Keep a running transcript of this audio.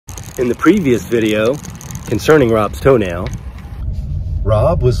In the previous video concerning Rob's toenail,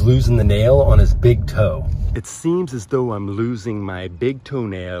 Rob was losing the nail on his big toe. It seems as though I'm losing my big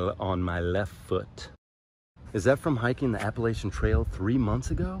toenail on my left foot. Is that from hiking the Appalachian Trail 3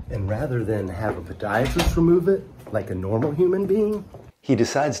 months ago? And rather than have a podiatrist remove it, like a normal human being, he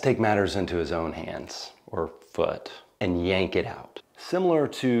decides to take matters into his own hands, or foot, and yank it out. Similar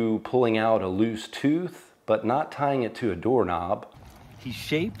to pulling out a loose tooth, but not tying it to a doorknob. He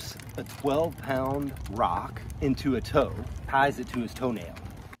shapes a 12-pound rock into a toe, ties it to his toenail,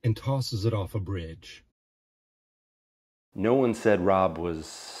 and tosses it off a bridge. No one said Rob was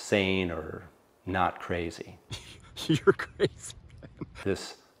sane or not crazy. You're crazy.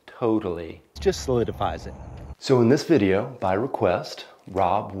 This totally just solidifies it. So in this video, by request,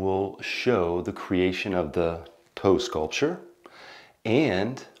 Rob will show the creation of the toe sculpture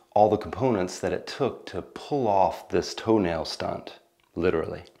and all the components that it took to pull off this toenail stunt,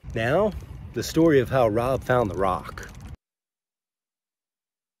 literally. Now, the story of how Rob found the rock.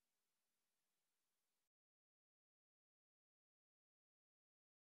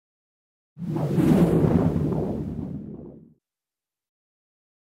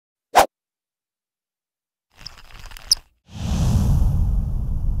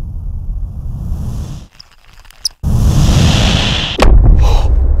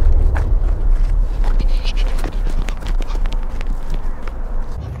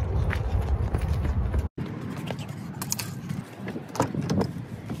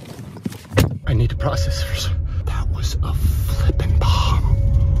 I need to process first. That was a flippin' bomb.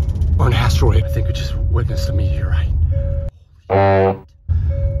 Or an asteroid. I think we just witnessed a meteorite.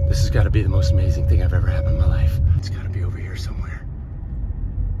 This has got to be the most amazing thing I've ever had in my life. It's got to be over here somewhere.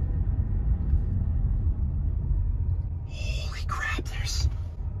 Holy crap, there's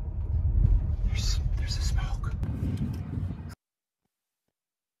a smoke.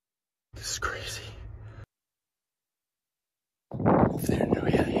 This is crazy. If there are no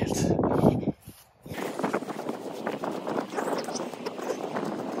aliens.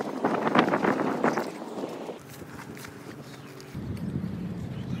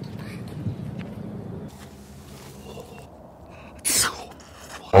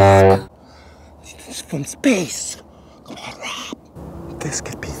 This is from space. Come on, Rob. This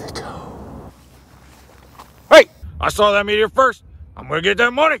could be the toe. Hey, I saw that meteor first. I'm gonna get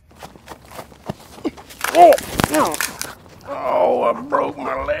that money. Oh, I broke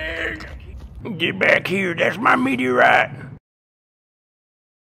my leg. Get back here, that's my meteorite.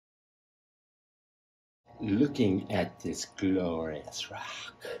 Looking at this glorious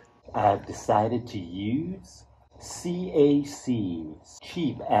rock, I've decided to use CACs,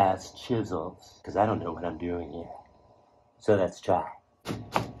 cheap ass chisels, because I don't know what I'm doing here. So let's try.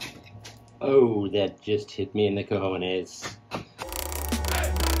 Oh, that just hit me in the cojones.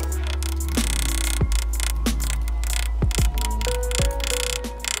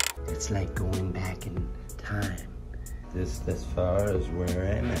 It's like going back in time. This far as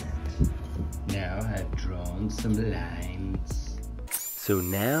where I'm at. Now I've drawn some lines. So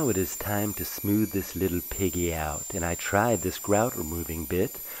now it is time to smooth this little piggy out, and I tried this grout removing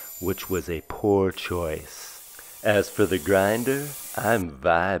bit, which was a poor choice. As for the grinder, I'm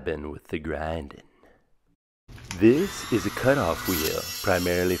vibing with the grinding. This is a cutoff wheel,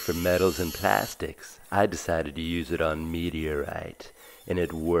 primarily for metals and plastics. I decided to use it on meteorite, and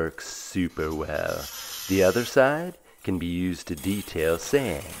it works super well. The other side can be used to detail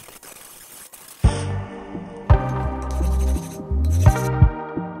sand.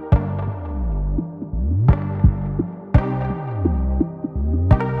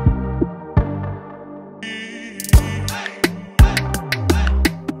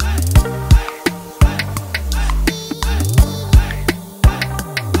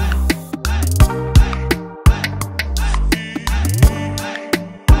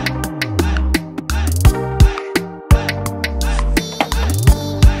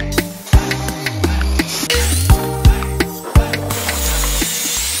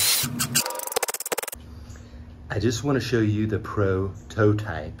 I just want to show you the pro toe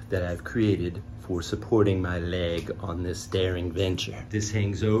type that I've created for supporting my leg on this daring venture. This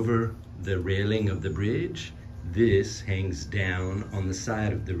hangs over the railing of the bridge. This hangs down on the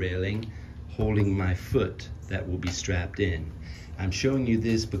side of the railing, holding my foot that will be strapped in. I'm showing you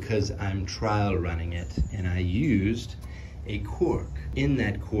this because I'm trial running it, and I used a cork. In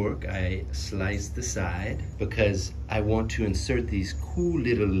that cork, I sliced the side because I want to insert these cool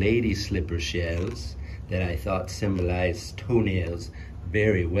little lady slipper shells that I thought symbolized toenails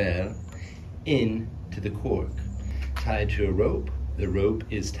very well into the cork. Tied to a rope. The rope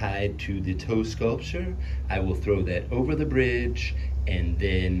is tied to the toe sculpture. I will throw that over the bridge and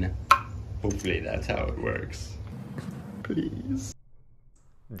then Hopefully that's how it works. Please.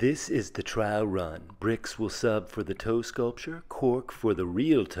 This is the trial run. Bricks will sub for the toe sculpture, cork for the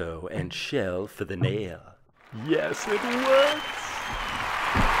real toe, and shell for the nail. Yes, it works!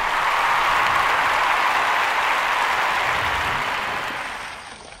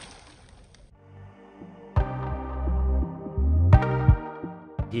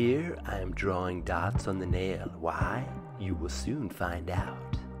 Here I am drawing dots on the nail. Why? You will soon find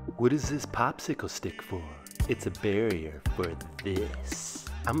out. What is this popsicle stick for? It's a barrier for this.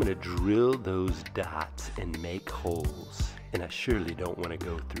 I'm gonna drill those dots and make holes. And I surely don't want to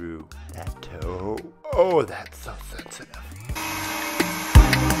go through that toe. Oh, that's so sensitive.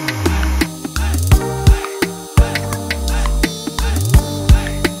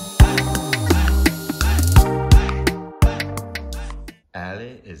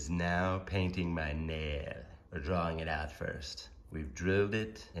 Ali is now painting my nail. We're drawing it out first. We've drilled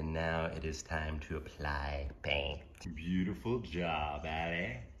it, and now it is time to apply paint. Beautiful job,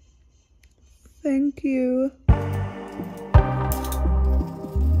 Ali. Thank you.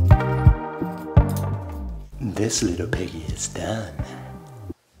 This little piggy is done.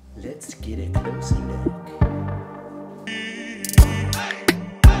 Let's get a closer look.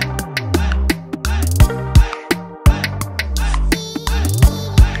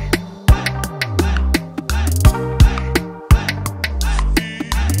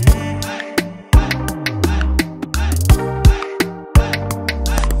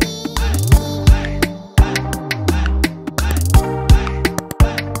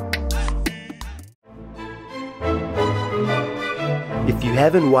 If you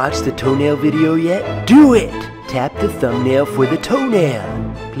haven't watched the toenail video yet, do it! Tap the thumbnail for the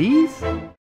toenail, please.